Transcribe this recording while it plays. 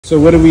So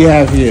what do we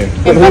have here?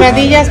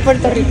 Empanadillas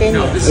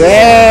puertorriqueñas. Yay!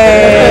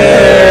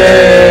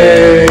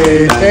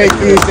 Thank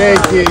you,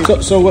 thank you.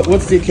 So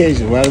what's the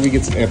occasion? Why do we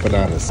get some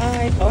empanadas?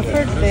 I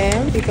offered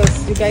them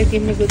because you guys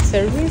give me good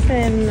service,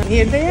 and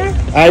here they are.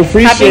 I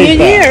appreciate Happy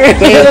New Year.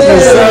 Thank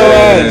you so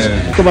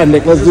much. Come on,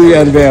 Nick, let's do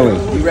the unveiling.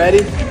 You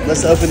ready?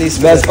 Let's open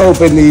these. Let's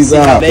open these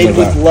up. Made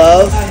with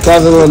love.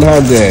 Sutherland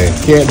Hyundai.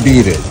 Can't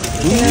beat it.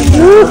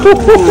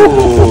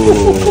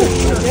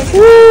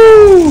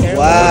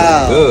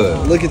 Wow.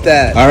 Good. Look at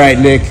that. All right,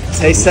 Nick.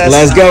 Taste test.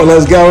 Let's go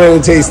in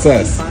and taste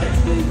test.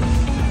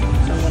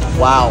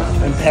 Wow.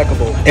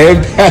 Impeccable.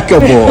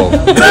 Impeccable.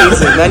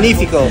 Amazing.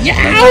 Magnifico.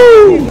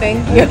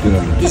 Thank you.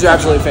 These are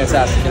absolutely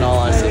fantastic, in all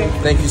honesty.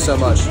 Thank you so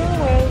much.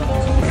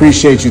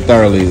 Appreciate you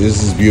thoroughly.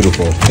 This is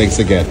beautiful. Thanks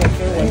again.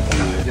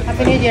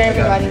 Happy New Year,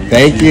 everybody.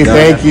 Thank you,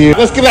 thank you.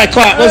 Let's give that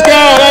clap. Let's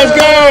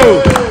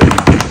go.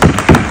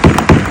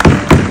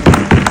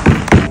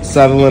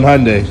 Sutherland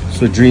Hyundai.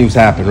 That's where dreams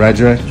happen, right,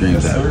 Dre?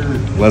 Dreams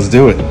happen. Let's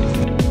do it.